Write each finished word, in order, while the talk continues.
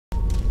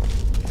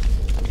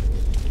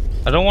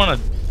I don't want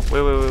to.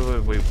 Wait.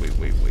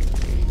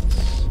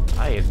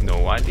 I have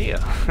no idea.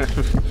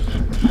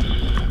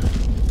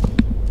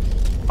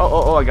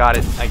 oh, I got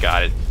it.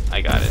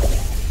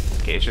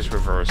 Okay, it's just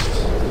reversed.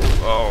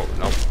 Oh,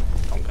 nope.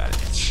 Don't got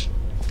it.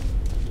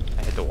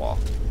 I hit the wall.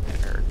 I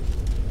heard.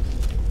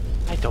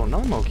 I don't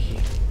know, Mogki.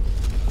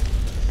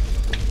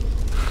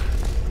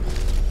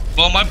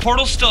 Well, my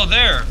portal's still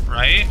there,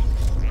 right?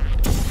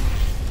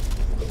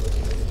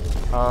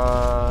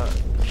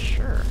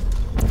 Sure.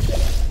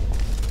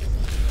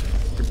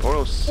 Your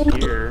portal's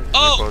here.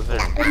 Oh! Your portal's there.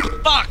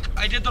 Fuck!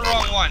 I did the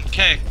wrong one.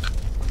 Okay.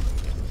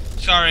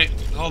 Sorry.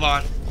 Hold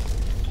on.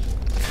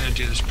 I'm gonna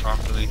do this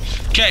properly.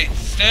 Okay,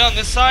 stay on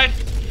this side.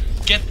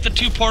 Get the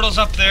 2 portals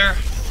up there.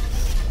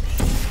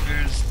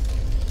 There's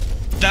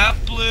that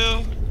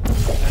blue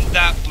and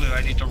that blue.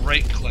 I need to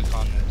right click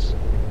on this.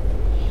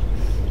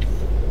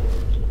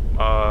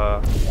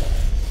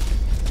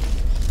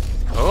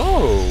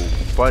 Oh,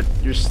 but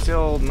you're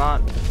still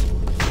not.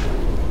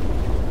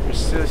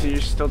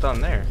 You're still down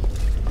there.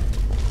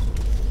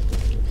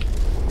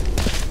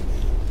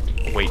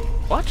 Wait,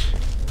 what?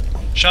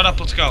 Shut up,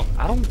 let's go.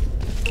 I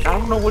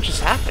don't know what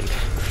just happened.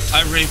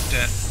 I raped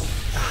it.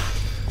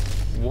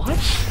 What?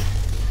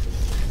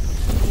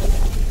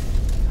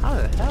 How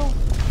the hell?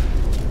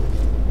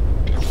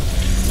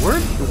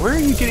 Where are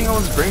you getting all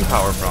this brain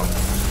power from?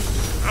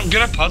 I'm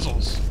good at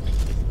puzzles.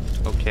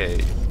 Okay,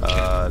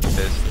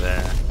 this,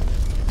 there.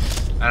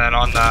 And then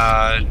on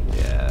the...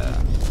 Yeah.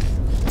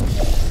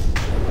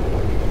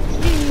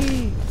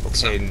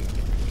 Okay,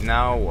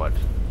 now what?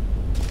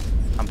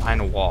 I'm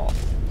behind a wall.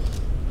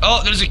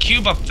 Oh, there's a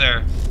cube up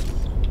there.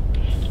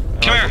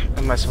 Come here.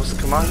 Am I supposed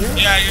to come out here?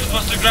 Yeah, you're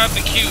supposed to grab the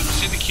cube.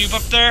 See the cube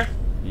up there?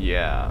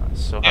 Yeah.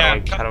 So Yeah,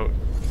 how do?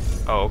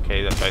 Oh,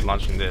 okay. That's by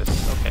launching this.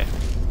 Okay.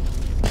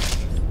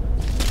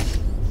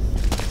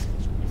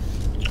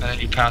 And then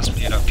you pass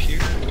me it up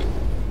here.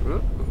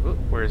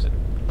 Where is it?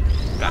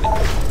 Got it.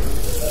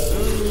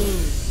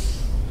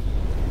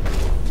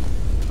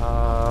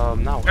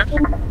 Now what?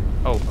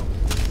 Oh.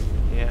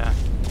 Yeah.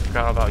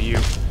 Forgot about you.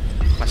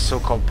 My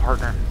so-called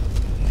partner.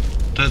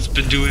 That's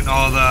been doing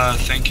all the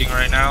thinking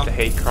right now. The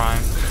hate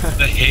crime.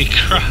 The hate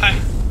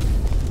crime.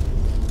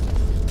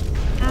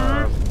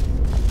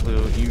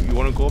 Blue, you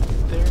want to go up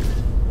there?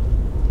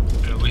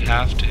 Yeah, we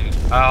have to.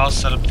 I'll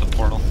set up the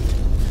portal.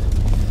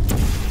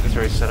 It's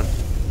already set up.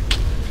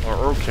 Or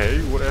okay,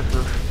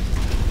 whatever.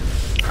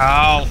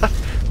 How?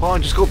 Hold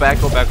on, just go back.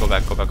 There.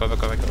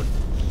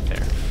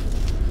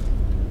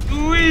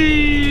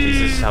 Whee!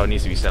 This is how it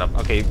needs to be set up.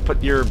 Okay,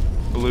 put your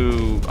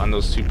blue on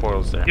those 2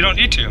 portals there. You don't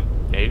need to.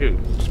 Yeah, you do.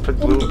 Just put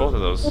blue in both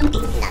of those.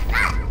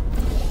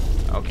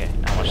 Okay,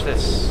 now watch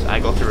this. I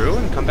go through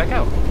and come back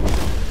out.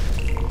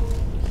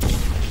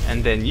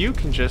 And then you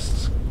can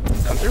just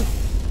come through.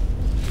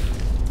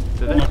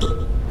 To there.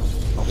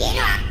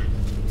 Oh.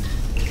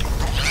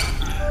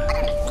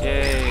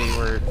 Yay,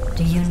 we're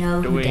Do you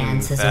know who doing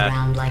dances that.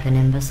 around like an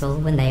imbecile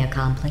when they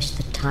accomplish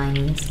the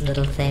tiniest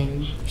little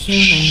thing?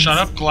 Humans. Shut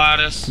up,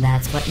 Gladys.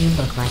 That's what you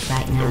look like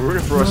right now. They're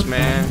rooting for us, Look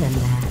man. better than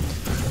that.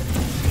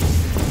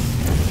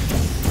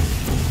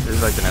 This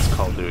is like the next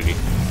Call of Duty.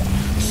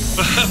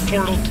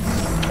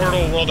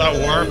 Portal World at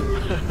War.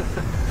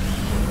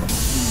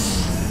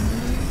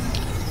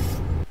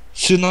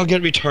 Soon I'll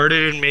get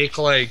retarded and make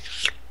like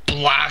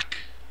black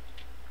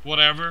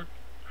whatever.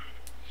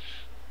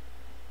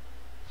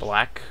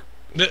 Black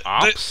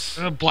Ops?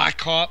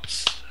 Black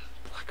Ops.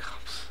 Black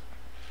Ops.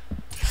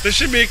 They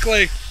should make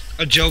like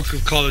a joke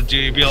of Call of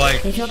Duty, be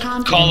like If your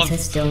Call confidence of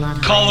is still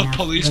not Call high of enough,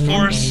 Police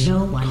remember, Force.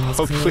 No one is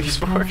Oh, created Police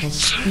Force.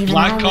 perfect. Even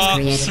Black I was Ops.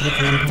 created with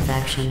an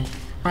imperfection.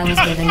 I was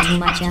given too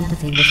much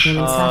empathy with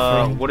human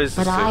suffering, what is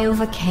this? but I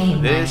overcame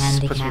my This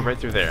handicap. puts me right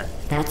through there.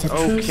 That's a true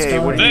Okay, story.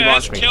 where did you This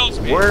launch me? kills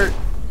me. Where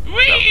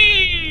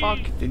Whee! the fuck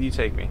did you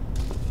take me?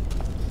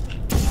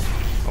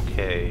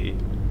 Okay.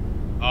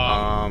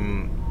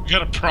 We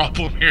got a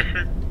problem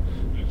here.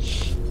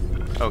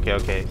 Okay.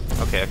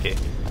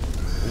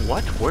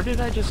 What? Where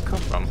did I just come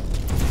from?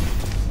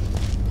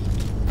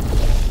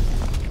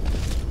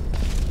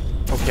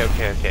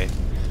 Okay.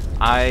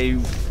 I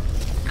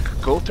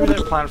go through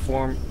that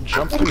platform,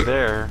 jump through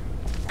there,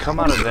 come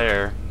out of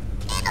there,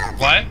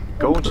 What?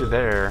 go into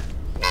there,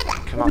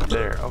 come out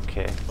there.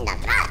 Okay.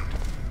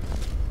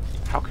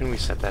 How can we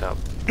set that up?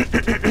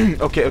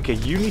 Okay,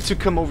 you need to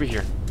come over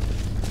here.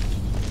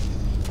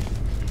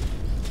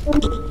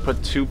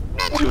 Put two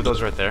of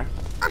those right there.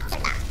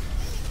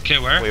 Okay,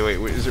 where? Wait,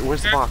 where's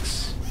the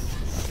box?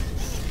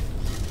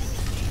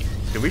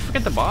 Did we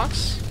forget the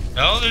box?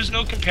 No, there's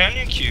no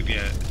companion cube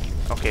yet.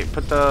 Okay,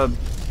 put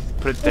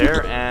it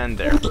there and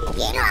there.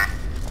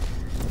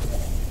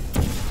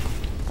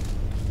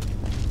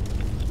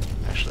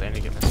 Actually, I need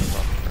to get myself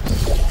up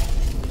first.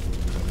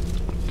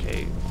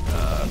 Okay,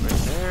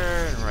 right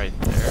there and right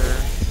there.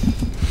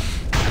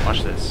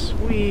 Watch this.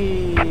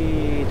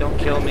 Whee! Don't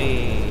kill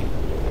me.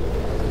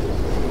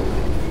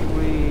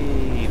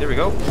 Whee! There we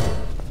go.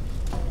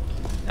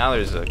 Now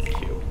there's a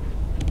cube.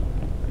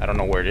 I don't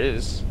know where it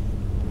is.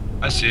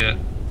 I see it.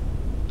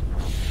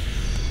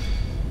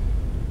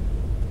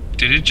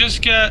 Did it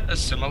just get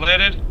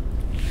assimilated?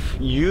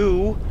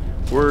 You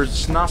were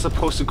not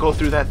supposed to go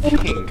through that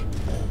thing.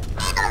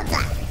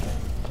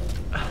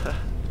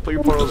 Put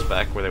your portals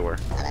back where they were.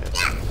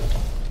 Okay.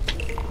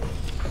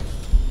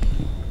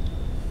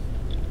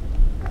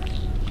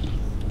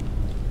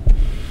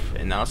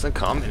 And now it's gonna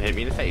come and hit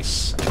me in the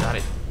face. I got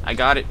it. I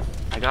got it.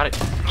 I got it.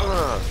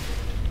 Ugh.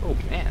 Oh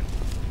man.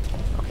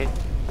 Okay,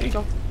 there you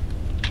go.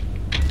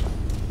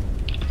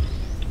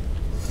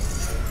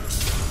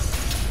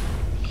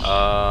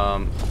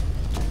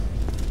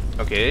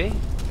 Okay.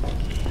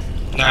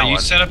 Now you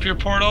what? set up your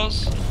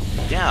portals?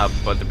 Yeah,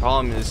 but the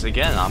problem is,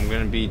 again, I'm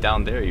gonna be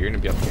down there, you're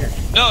gonna be up here.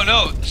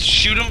 No,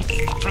 shoot them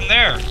from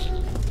there.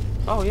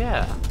 Oh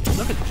yeah,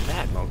 look at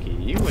that,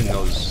 Mogki. You and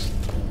those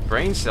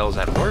brain cells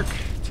at work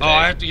today. Oh,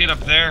 I have to get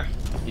up there.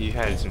 You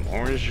had some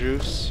orange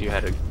juice, you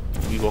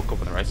woke up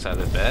on the right side of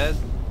the bed.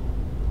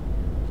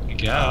 I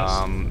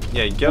guess.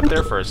 Yeah, you get up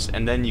there first,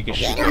 and then you can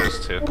shoot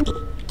those two.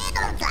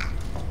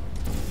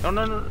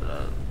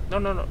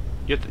 No.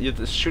 You have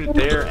to shoot it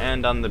there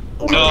and on the...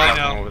 No, I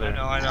know.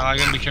 I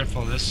gotta be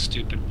careful of this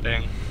stupid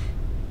thing.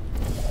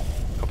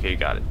 Okay, you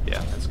got it.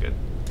 Yeah, that's good.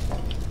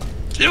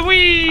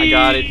 Whee! I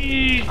got it.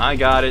 Whee! I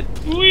got it.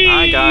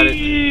 Whee!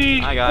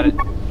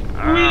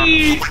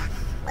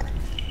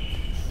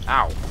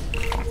 Ow.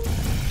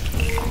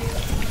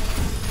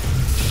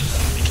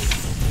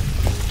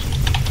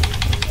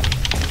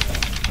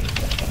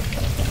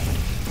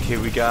 Okay,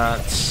 we got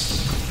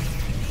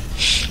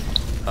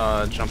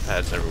jump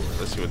pads everywhere.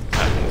 Let's see what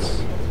happens.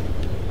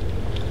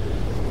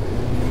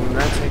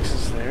 That takes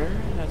us there.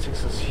 That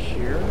takes us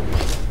here.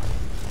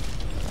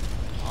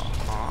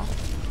 Oh,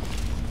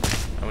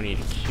 we need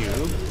a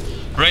cube.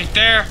 Right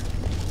there.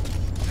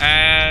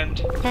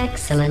 And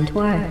Excellent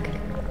work.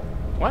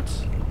 What?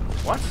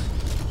 What?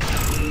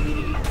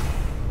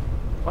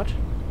 What?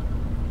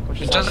 What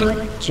just doesn't-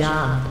 happened? Good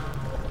job.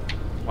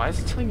 Why is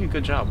it telling you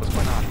good job? What's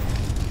going on?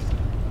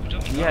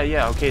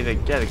 Yeah, okay, the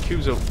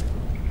cube's over.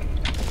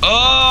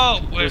 oh,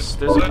 wait,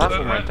 There's a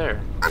platform right there.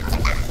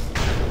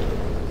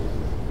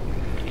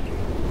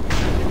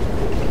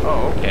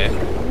 Oh, okay.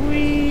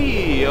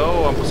 Whee!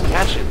 Oh, I'm supposed to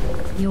catch it.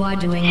 You are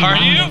doing Are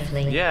you?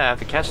 wonderfully. Yeah, I have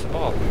to catch the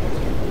ball.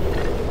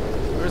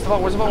 Where's the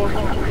ball? Where's the ball? Where's the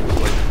ball?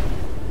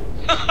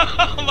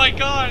 oh my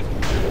god.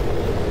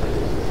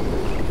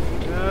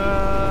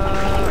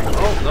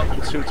 Oh, no,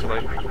 it's too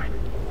late.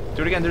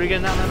 Do it again,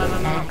 No.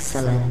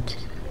 Excellent.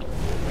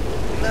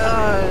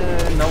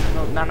 No.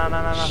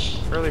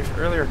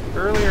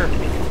 Earlier.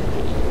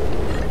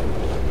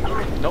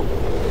 Nope.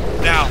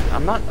 Now.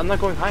 I'm not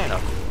going high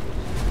enough.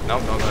 No,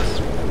 that's...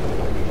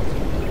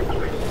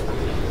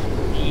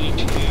 3,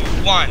 2,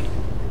 1.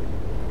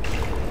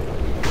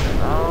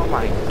 Oh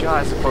my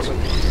god, it's a close one.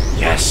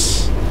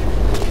 Yes!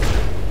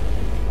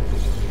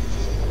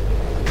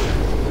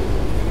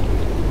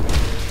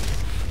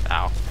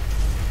 Ow.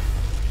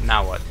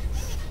 Now what?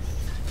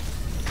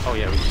 Oh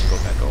yeah, we just go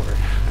back over.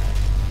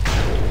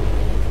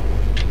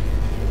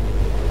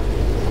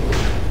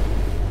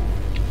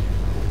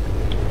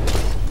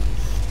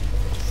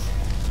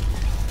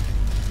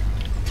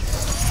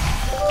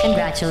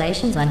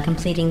 Congratulations on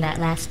completing that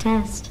last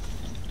test.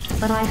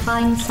 But I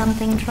find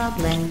something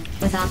troubling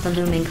without the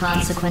looming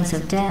consequence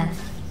of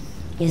death.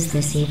 Is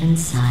this even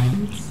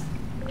science?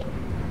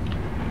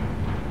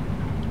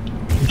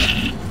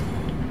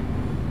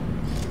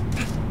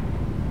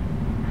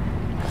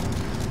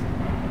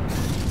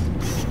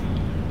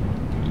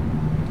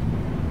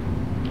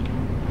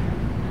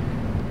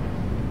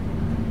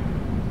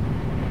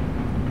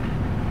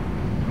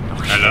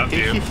 I love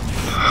you.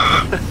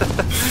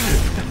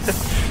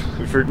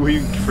 We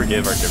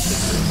forgive our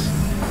differences.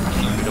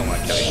 We don't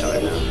want to kill each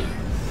other now.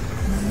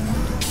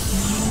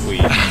 We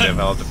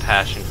developed a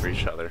passion for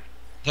each other.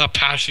 The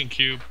passion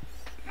cube.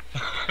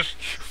 The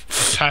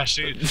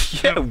passion.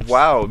 Yeah,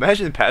 wow.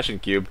 Imagine the passion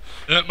cube.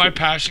 My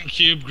passion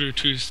cube grew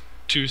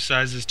two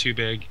sizes too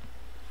big.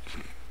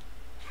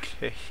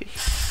 Okay.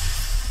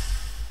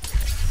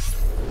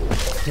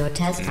 Your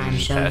test time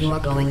showed you are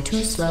going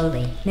too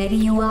slowly. Maybe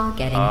you are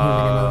getting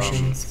human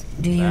emotions.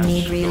 Do you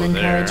need real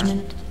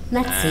encouragement?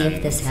 Let's see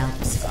if this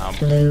helps.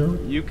 Blue,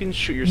 You can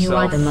shoot yourself. you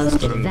are the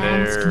most from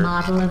advanced there.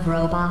 model of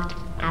robot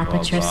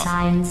Aperture Robot.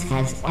 Science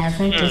has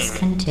ever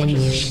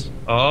discontinued.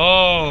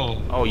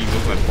 Oh. Oh, you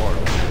moved my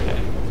portal. Okay.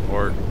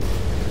 Or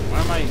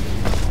where am I?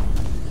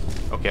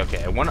 Okay.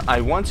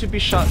 I want to be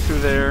shot through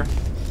there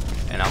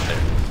and out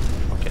there.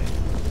 Okay.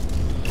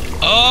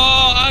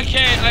 Oh,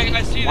 okay.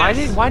 I see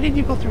this. Why did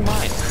you go through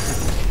mine?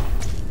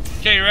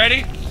 Okay, you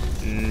ready?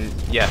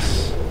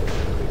 Yes.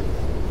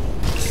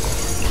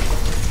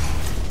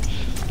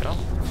 Go.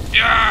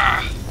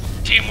 Yeah.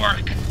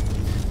 Teamwork.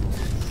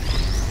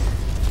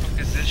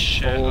 What is this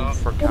shit? Hold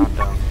for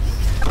countdown.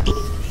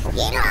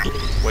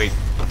 Wait,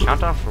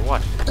 countdown for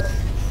what?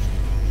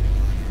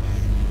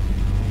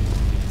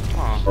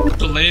 Oh.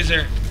 The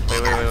laser.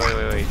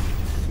 Wait.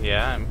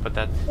 Yeah, and put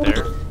that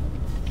there.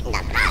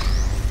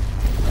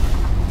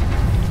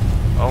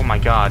 Oh my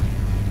god.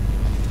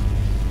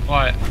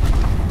 What?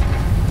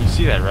 You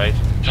see that, right?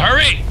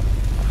 Hurry!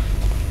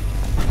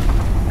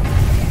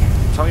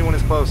 Tell me when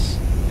it's close.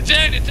 It's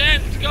in,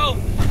 let's go!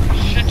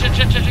 Shit,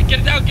 get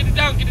it down, get it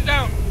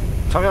down!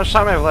 Tell me how much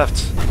time I have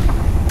left.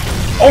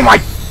 Oh my!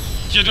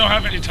 You don't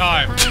have any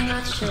time. I'm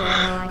not sure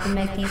how I can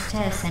make these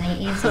tests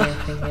any easier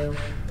for you.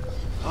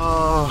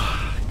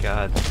 Oh,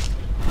 God.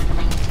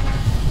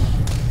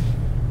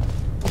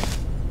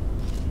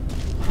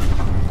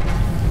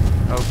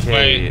 Okay.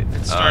 Wait,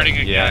 it's starting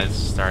again. Yeah, it's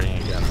starting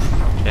again.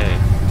 Okay.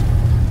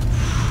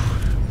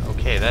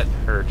 Okay, that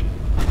hurt.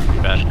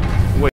 Pretty bad. Wait.